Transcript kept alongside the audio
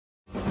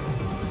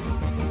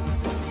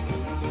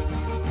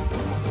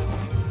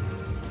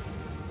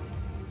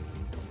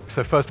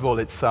So first of all,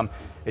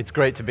 it's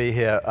great to be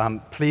here.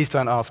 Please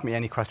don't ask me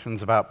any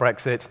questions about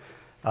Brexit.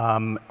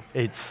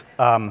 It's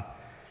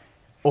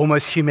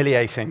almost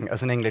humiliating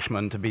as an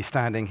Englishman to be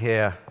standing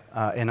here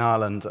in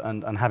Ireland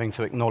and having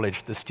to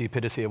acknowledge the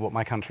stupidity of what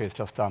my country has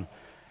just done.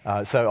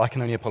 So I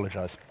can only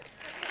apologize.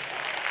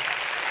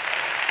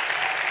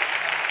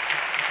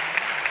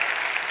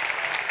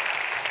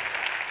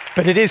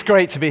 But it is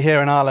great to be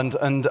here in Ireland,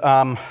 and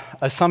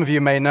as some of you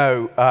may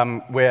know,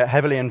 we're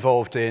heavily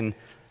involved in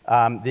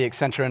the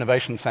Accenture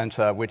Innovation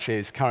Centre, which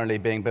is currently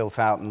being built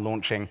out and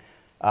launching,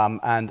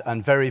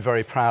 and very,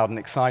 very proud and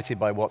excited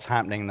by what's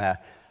happening there.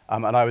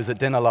 And I was at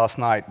dinner last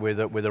night with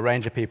a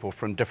range of people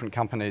from different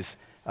companies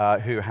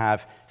who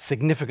have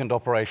significant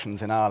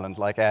operations in Ireland,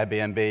 like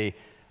Airbnb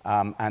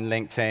and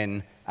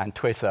LinkedIn and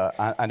Twitter,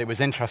 and it was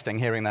interesting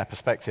hearing their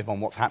perspective on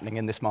what's happening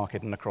in this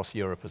market and across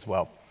Europe as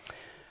well.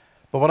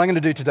 But what I'm going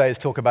to do today is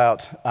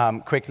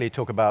quickly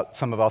talk about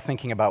some of our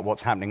thinking about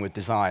what's happening with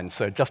design.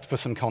 So just for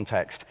some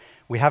context,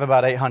 we have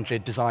about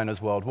 800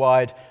 designers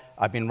worldwide.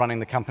 I've been running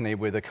the company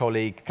with a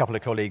couple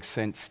of colleagues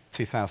since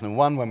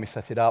 2001 when we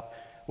set it up.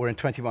 We're in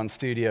 21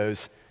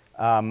 studios,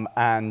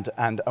 and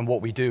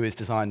what we do is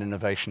design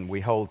innovation.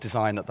 We hold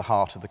design at the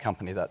heart of the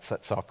company.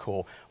 That's our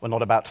core. We're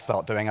not about to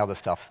start doing other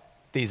stuff.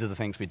 These are the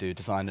things we do,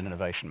 design and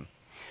innovation.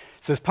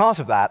 So as part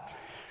of that,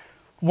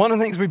 one of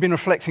the things we've been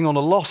reflecting on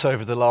a lot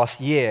over the last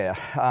year,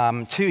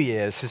 2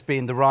 years, has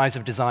been the rise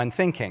of design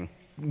thinking,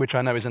 which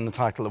I know is in the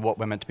title of what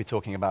we're meant to be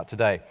talking about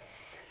today.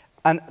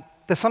 And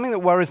there's something that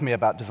worries me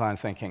about design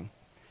thinking,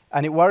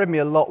 and it worried me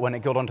a lot when it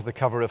got onto the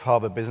cover of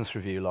Harvard Business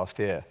Review last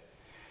year.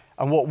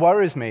 And what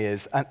worries me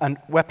is, and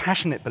we're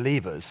passionate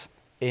believers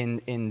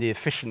in the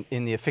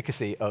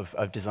efficacy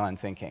of design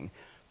thinking,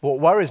 what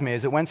worries me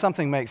is that when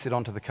something makes it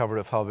onto the cover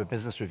of Harvard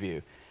Business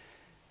Review,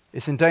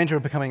 it's in danger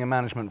of becoming a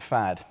management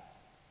fad.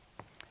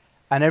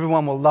 And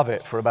everyone will love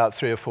it for about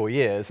 3 or 4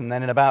 years, and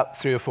then in about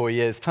 3 or 4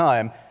 years'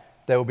 time,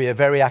 there will be a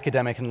very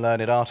academic and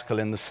learned article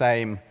in the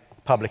same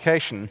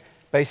publication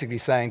basically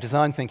saying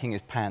design thinking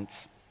is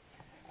pants.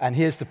 And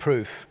here's the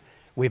proof.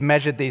 We've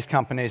measured these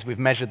companies, we've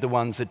measured the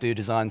ones that do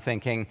design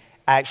thinking.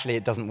 Actually,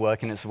 it doesn't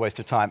work and it's a waste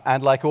of time.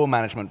 And like all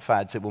management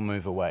fads, it will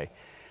move away.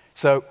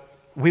 So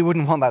we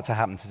wouldn't want that to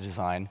happen to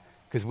design,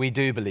 because we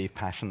do believe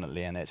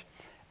passionately in it.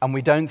 And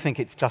we don't think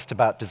it's just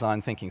about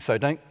design thinking. So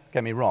don't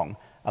get me wrong.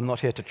 I'm not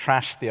here to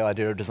trash the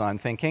idea of design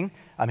thinking.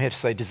 I'm here to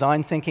say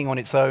design thinking on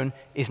its own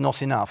is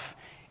not enough.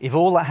 If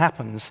all that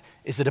happens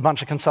is that a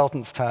bunch of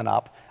consultants turn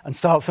up and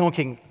start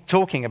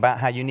talking about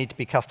how you need to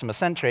be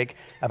customer-centric,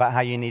 about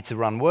how you need to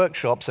run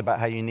workshops, about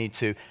how you need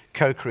to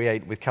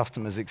co-create with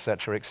customers, et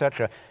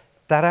cetera,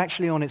 that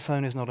actually on its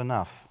own is not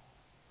enough.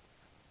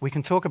 We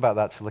can talk about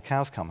that till the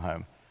cows come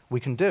home.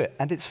 We can do it,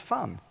 and it's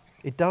fun.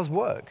 It does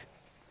work.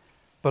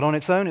 But on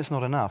its own, it's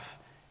not enough.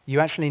 You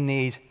actually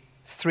need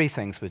 3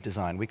 things with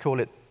design. We call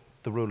it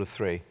the rule of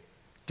 3.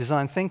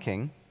 Design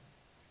thinking,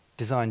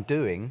 design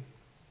doing,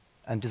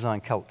 and design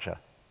culture.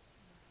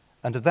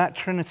 And of that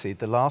trinity,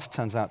 the last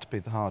turns out to be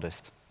the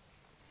hardest.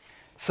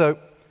 So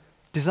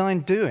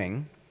design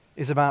doing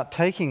is about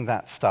taking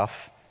that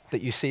stuff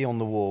that you see on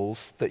the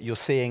walls, that you're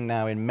seeing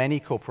now in many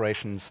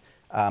corporations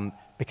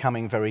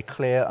becoming very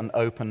clear and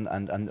open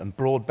and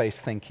broad-based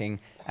thinking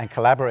and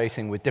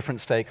collaborating with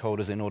different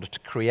stakeholders in order to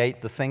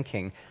create the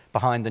thinking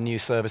behind the new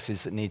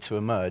services that need to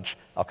emerge.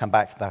 I'll come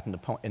back to that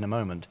in a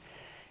moment.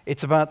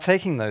 It's about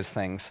taking those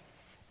things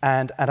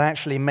and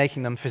actually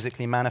making them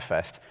physically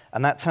manifest.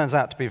 And that turns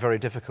out to be very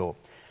difficult.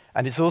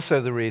 And it's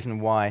also the reason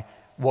why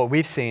what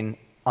we've seen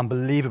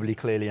unbelievably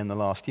clearly in the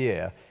last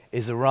year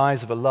is a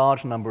rise of a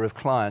large number of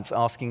clients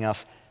asking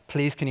us,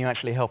 please, can you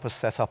actually help us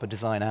set up a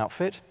design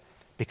outfit?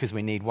 Because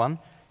we need one.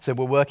 So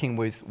we're working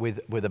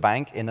with a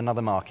bank in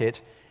another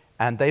market,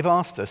 and they've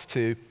asked us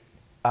to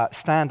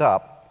stand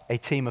up a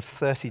team of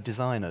 30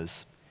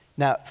 designers.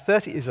 Now,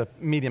 30 is a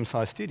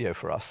medium-sized studio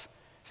for us.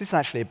 So this is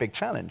actually a big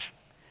challenge.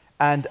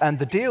 And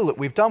the deal that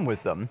we've done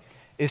with them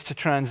is to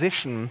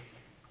transition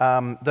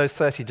those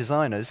 30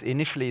 designers.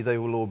 Initially, they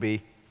will all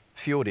be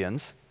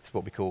Fjordians. It's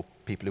what we call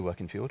people who work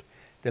in Fjord.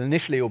 They'll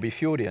initially all be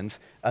Fjordians,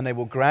 and they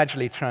will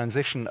gradually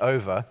transition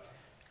over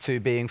to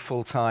being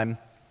full-time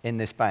in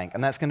this bank.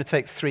 And that's going to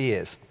take 3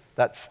 years.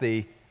 That's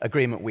the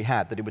agreement we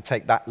had, that it would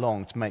take that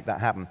long to make that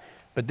happen.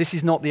 But this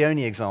is not the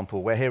only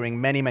example. We're hearing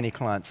many, many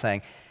clients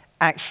saying,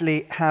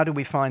 actually, how do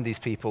we find these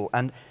people?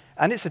 And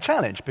it's a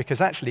challenge,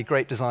 because actually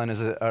great designers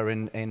are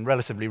in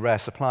relatively rare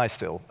supply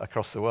still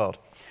across the world.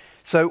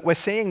 So we're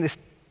seeing this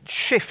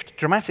shift,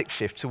 dramatic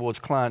shift towards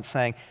clients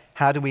saying,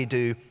 how do we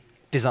do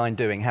design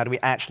doing? How do we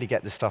actually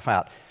get this stuff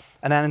out?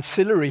 And an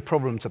ancillary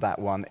problem to that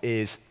one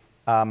is,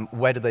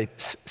 where do they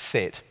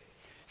sit?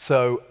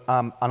 So,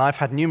 and I've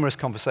had numerous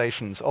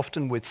conversations,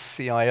 often with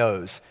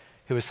CIOs,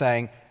 who are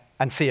saying,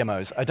 and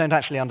CMOs, I don't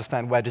actually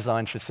understand where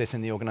design should sit in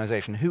the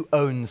organization. Who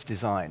owns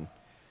design?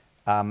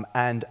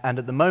 And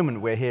at the moment,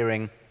 we're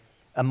hearing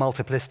a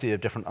multiplicity of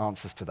different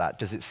answers to that.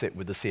 Does it sit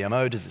with the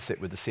CMO? Does it sit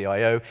with the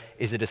CIO?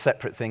 Is it a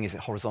separate thing? Is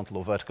it horizontal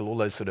or vertical? All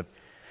those sort of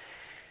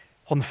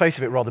on the face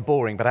of it, rather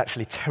boring, but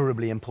actually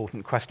terribly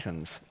important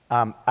questions.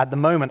 At the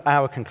moment,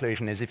 our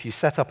conclusion is if you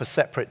set up a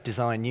separate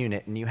design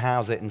unit and you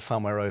house it in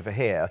somewhere over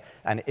here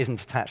and it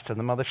isn't attached to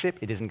the mothership,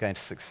 it isn't going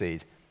to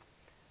succeed.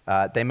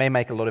 They may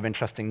make a lot of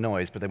interesting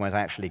noise, but they won't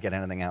actually get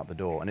anything out the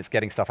door, and it's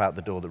getting stuff out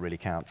the door that really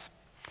counts.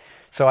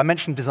 So I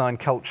mentioned design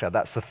culture.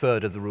 That's the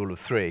third of the rule of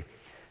three.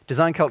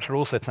 Design culture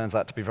also turns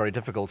out to be very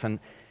difficult, and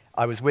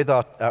I was with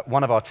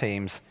one of our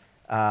teams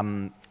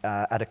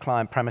at a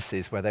client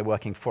premises where they're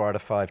working 4 out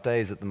of 5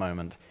 days at the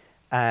moment,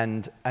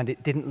 and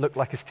it didn't look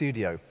like a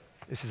studio.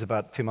 This is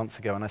about 2 months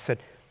ago, and I said,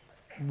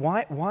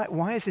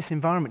 why is this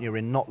environment you're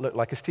in not look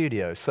like a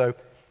studio? So,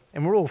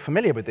 and we're all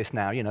familiar with this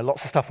now, you know,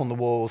 lots of stuff on the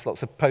walls,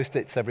 lots of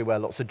post-its everywhere,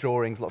 lots of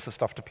drawings, lots of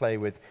stuff to play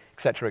with,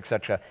 et cetera, et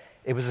cetera.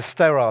 It was a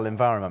sterile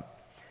environment.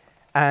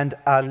 And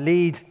our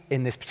lead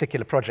in this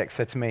particular project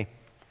said to me,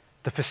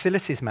 the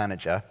facilities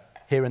manager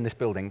here in this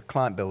building,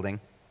 client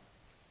building,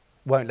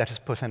 won't let us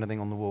put anything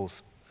on the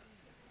walls.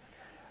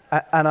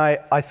 And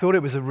I thought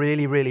it was a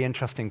really, really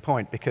interesting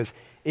point, because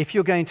if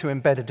you're going to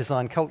embed a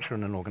design culture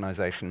in an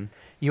organization,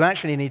 you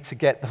actually need to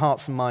get the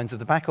hearts and minds of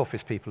the back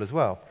office people as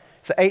well.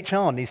 So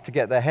HR needs to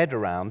get their head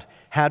around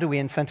how do we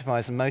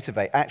incentivize and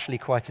motivate actually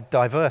quite a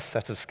diverse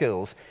set of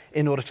skills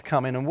in order to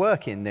come in and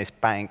work in this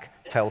bank,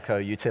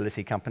 telco,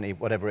 utility company,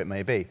 whatever it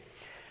may be.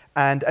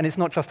 And it's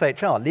not just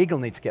HR. Legal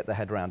need to get their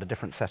head around a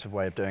different set of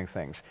way of doing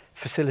things.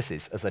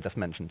 Facilities, as I just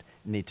mentioned,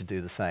 need to do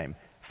the same.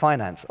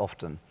 Finance,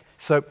 often.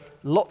 So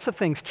lots of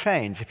things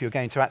change if you're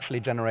going to actually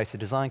generate a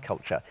design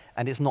culture,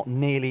 and it's not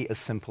nearly as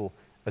simple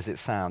as it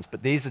sounds.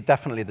 But these are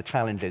definitely the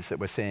challenges that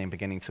we're seeing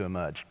beginning to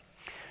emerge.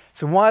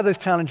 So why are those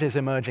challenges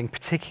emerging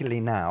particularly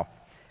now?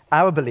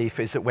 Our belief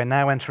is that we're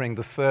now entering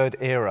the third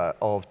era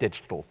of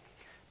digital.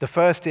 The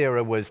first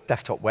era was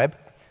desktop web.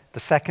 The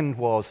second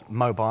was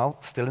mobile,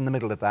 still in the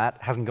middle of that,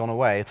 hasn't gone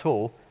away at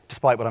all,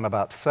 despite what I'm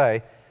about to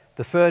say.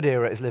 The third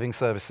era is living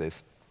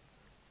services.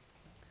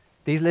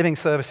 These living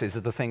services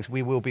are the things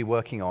we will be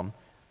working on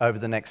over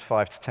the next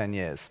 5 to 10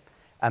 years.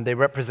 And they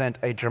represent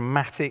a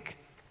dramatic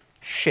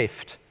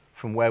shift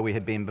from where we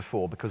had been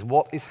before, because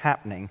what is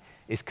happening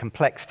is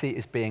complexity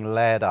is being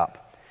layered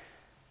up.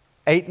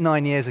 8,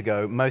 9 years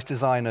ago, most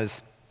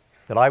designers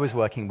that I was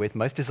working with,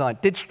 most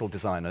digital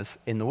designers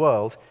in the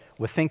world,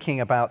 were thinking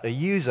about a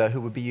user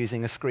who would be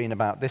using a screen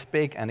about this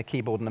big and a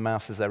keyboard and a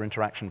mouse as their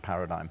interaction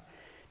paradigm.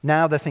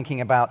 Now they're thinking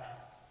about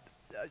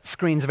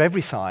screens of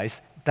every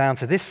size down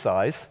to this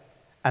size,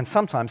 and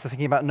sometimes they're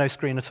thinking about no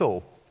screen at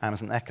all,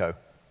 Amazon Echo,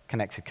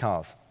 connected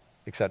cars,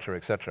 et cetera,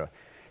 et cetera.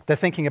 They're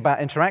thinking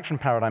about interaction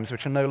paradigms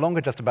which are no longer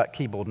just about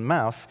keyboard and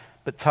mouse,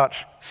 but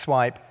touch,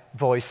 swipe,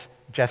 voice,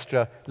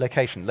 gesture,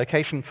 location.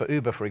 Location for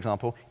Uber, for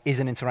example, is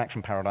an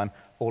interaction paradigm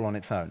all on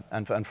its own,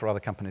 and for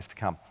other companies to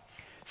come.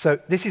 So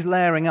this is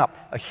layering up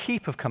a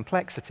heap of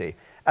complexity.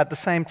 At the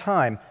same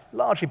time,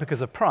 largely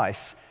because of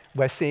price,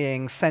 we're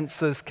seeing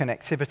sensors,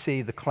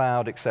 connectivity, the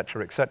cloud, et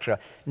cetera,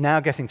 now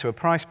getting to a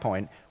price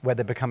point where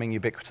they're becoming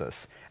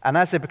ubiquitous. And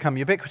as they become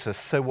ubiquitous,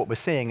 so what we're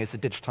seeing is the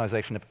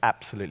digitization of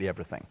absolutely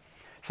everything.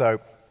 So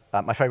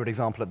my favorite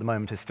example at the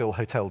moment is still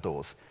hotel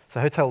doors.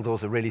 So hotel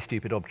doors are really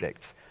stupid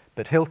objects,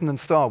 but Hilton and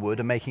Starwood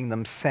are making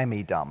them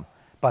semi-dumb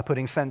by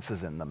putting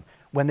sensors in them.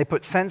 When they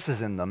put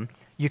sensors in them,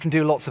 you can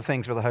do lots of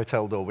things with a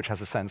hotel door which has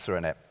a sensor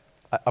in it.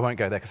 I won't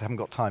go there because I haven't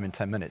got time in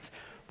 10 minutes.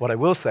 What I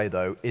will say,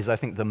 though, is I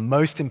think the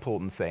most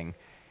important thing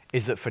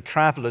is that for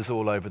travelers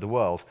all over the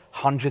world,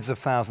 hundreds of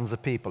thousands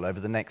of people over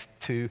the next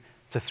 2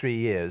 to 3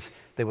 years,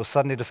 they will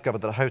suddenly discover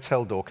that a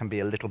hotel door can be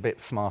a little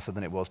bit smarter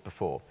than it was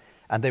before.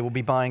 And they will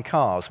be buying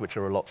cars which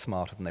are a lot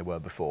smarter than they were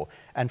before,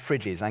 and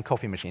fridges and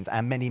coffee machines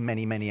and many,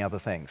 many, many other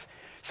things.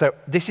 So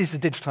this is the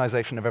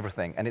digitization of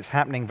everything, and it's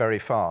happening very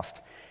fast.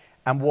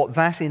 And what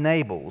that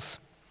enables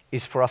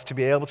is for us to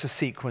be able to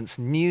sequence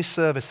new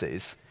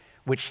services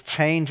which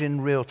change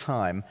in real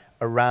time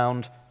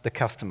around the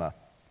customer.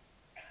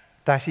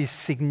 That is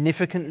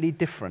significantly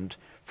different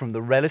from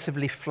the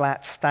relatively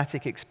flat,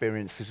 static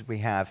experiences we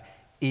have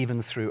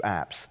even through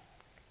apps.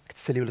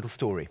 Silly little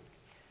story.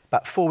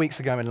 About 4 weeks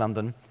ago in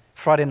London,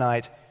 Friday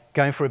night,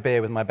 going for a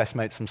beer with my best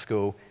mates from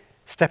school,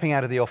 stepping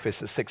out of the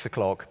office at 6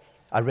 o'clock,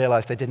 I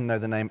realized I didn't know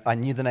the name. I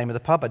knew the name of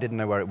the pub, I didn't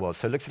know where it was.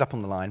 So I looked it up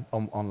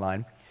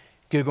online,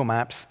 Google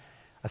Maps.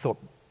 I thought,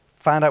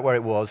 found out where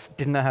it was,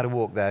 didn't know how to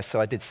walk there,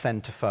 so I did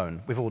send to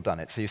phone. We've all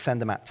done it, so you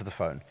send the map to the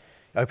phone.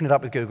 Open it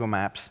up with Google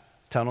Maps,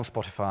 turn on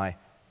Spotify,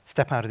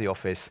 step out of the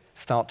office,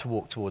 start to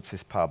walk towards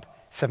this pub.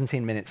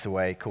 17 minutes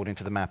away, according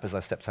to the map, as I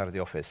stepped out of the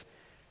office.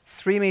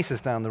 3 meters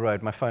down the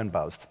road, my phone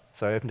buzzed,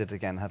 so I opened it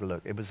again and had a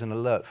look. It was an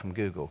alert from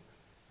Google.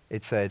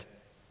 It said,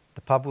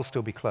 the pub will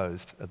still be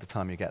closed at the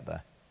time you get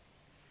there.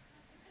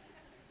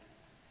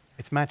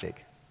 It's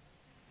magic.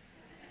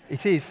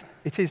 It is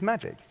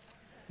magic.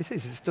 It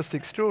is, it's just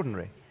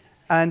extraordinary.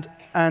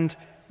 And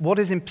what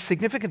is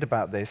significant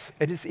about this,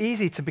 it is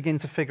easy to begin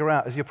to figure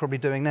out, as you're probably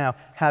doing now,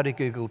 how did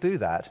Google do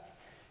that?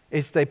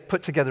 Is they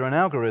put together an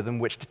algorithm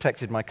which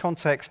detected my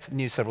context,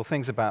 knew several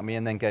things about me,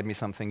 and then gave me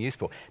something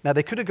useful. Now,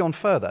 they could have gone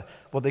further.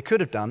 What they could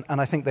have done, and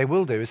I think they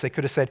will do, is they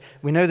could have said,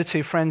 we know the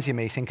 2 friends you're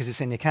meeting because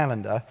it's in your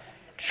calendar.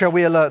 Shall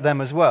we alert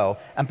them as well?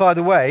 And by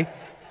the way,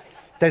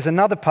 there's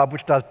another pub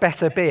which does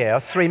better beer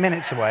 3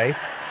 minutes away.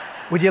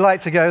 Would you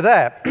like to go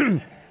there?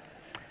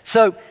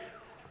 So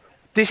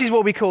this is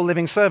what we call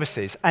living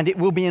services, and it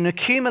will be an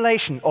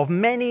accumulation of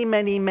many,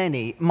 many,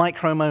 many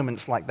micro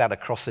moments like that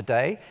across a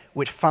day,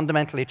 which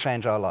fundamentally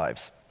change our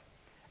lives.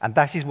 And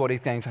that is what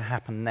is going to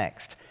happen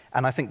next.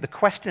 And I think the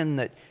question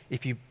that,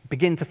 if you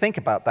begin to think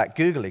about that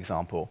Google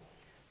example,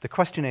 the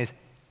question is,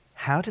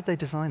 how did they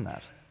design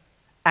that?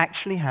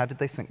 Actually, how did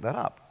they think that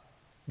up?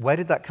 Where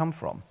did that come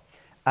from?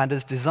 And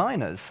as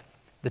designers,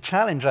 the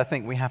challenge I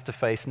think we have to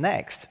face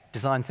next,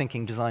 design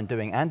thinking, design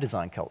doing, and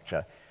design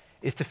culture,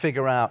 is to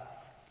figure out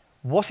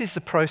what is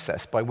the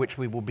process by which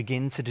we will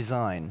begin to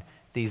design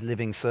these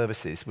living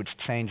services which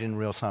change in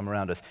real time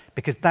around us,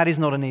 because that is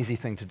not an easy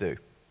thing to do.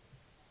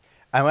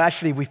 And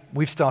actually,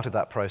 we've started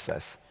that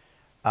process.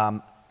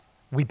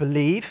 We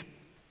believe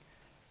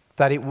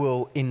that it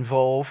will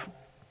involve,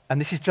 and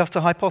this is just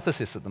a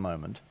hypothesis at the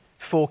moment,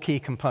 4 key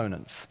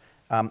components.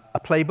 A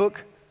playbook,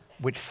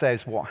 which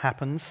says what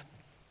happens,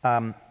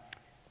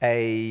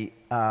 a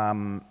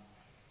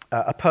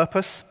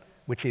purpose,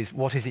 which is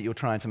what is it you're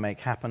trying to make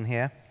happen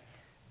here,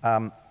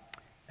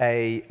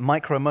 a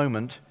micro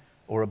moment,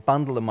 or a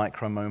bundle of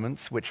micro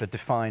moments, which are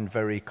defined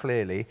very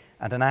clearly,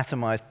 and an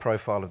atomized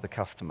profile of the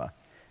customer.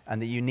 And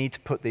that you need to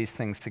put these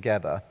things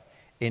together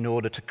in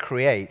order to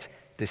create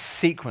this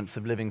sequence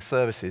of living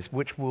services,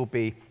 which will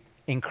be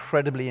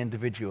incredibly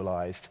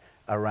individualized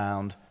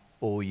around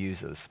all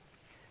users.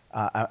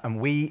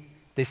 And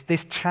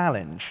this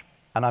challenge,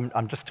 and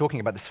I'm just talking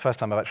about this the first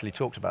time I've actually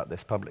talked about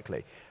this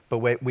publicly, but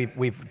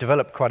we've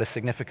developed quite a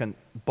significant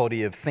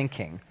body of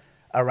thinking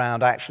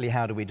around actually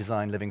how do we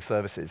design living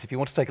services. If you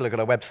want to take a look at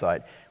our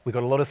website, we've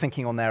got a lot of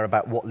thinking on there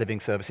about what living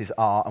services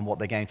are and what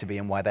they're going to be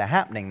and why they're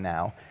happening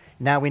now.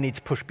 Now we need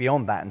to push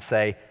beyond that and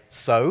say,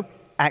 so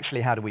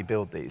actually how do we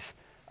build these?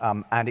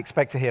 And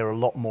expect to hear a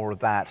lot more of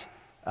that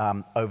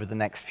over the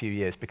next few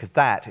years, because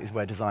that is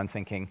where design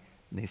thinking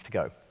needs to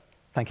go.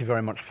 Thank you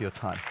very much for your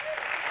time.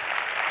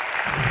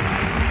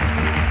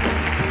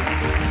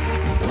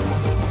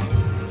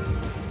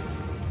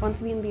 Want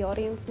to be in the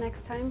audience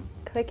next time?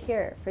 Click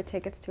here for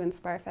tickets to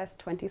Inspirefest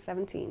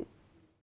 2017.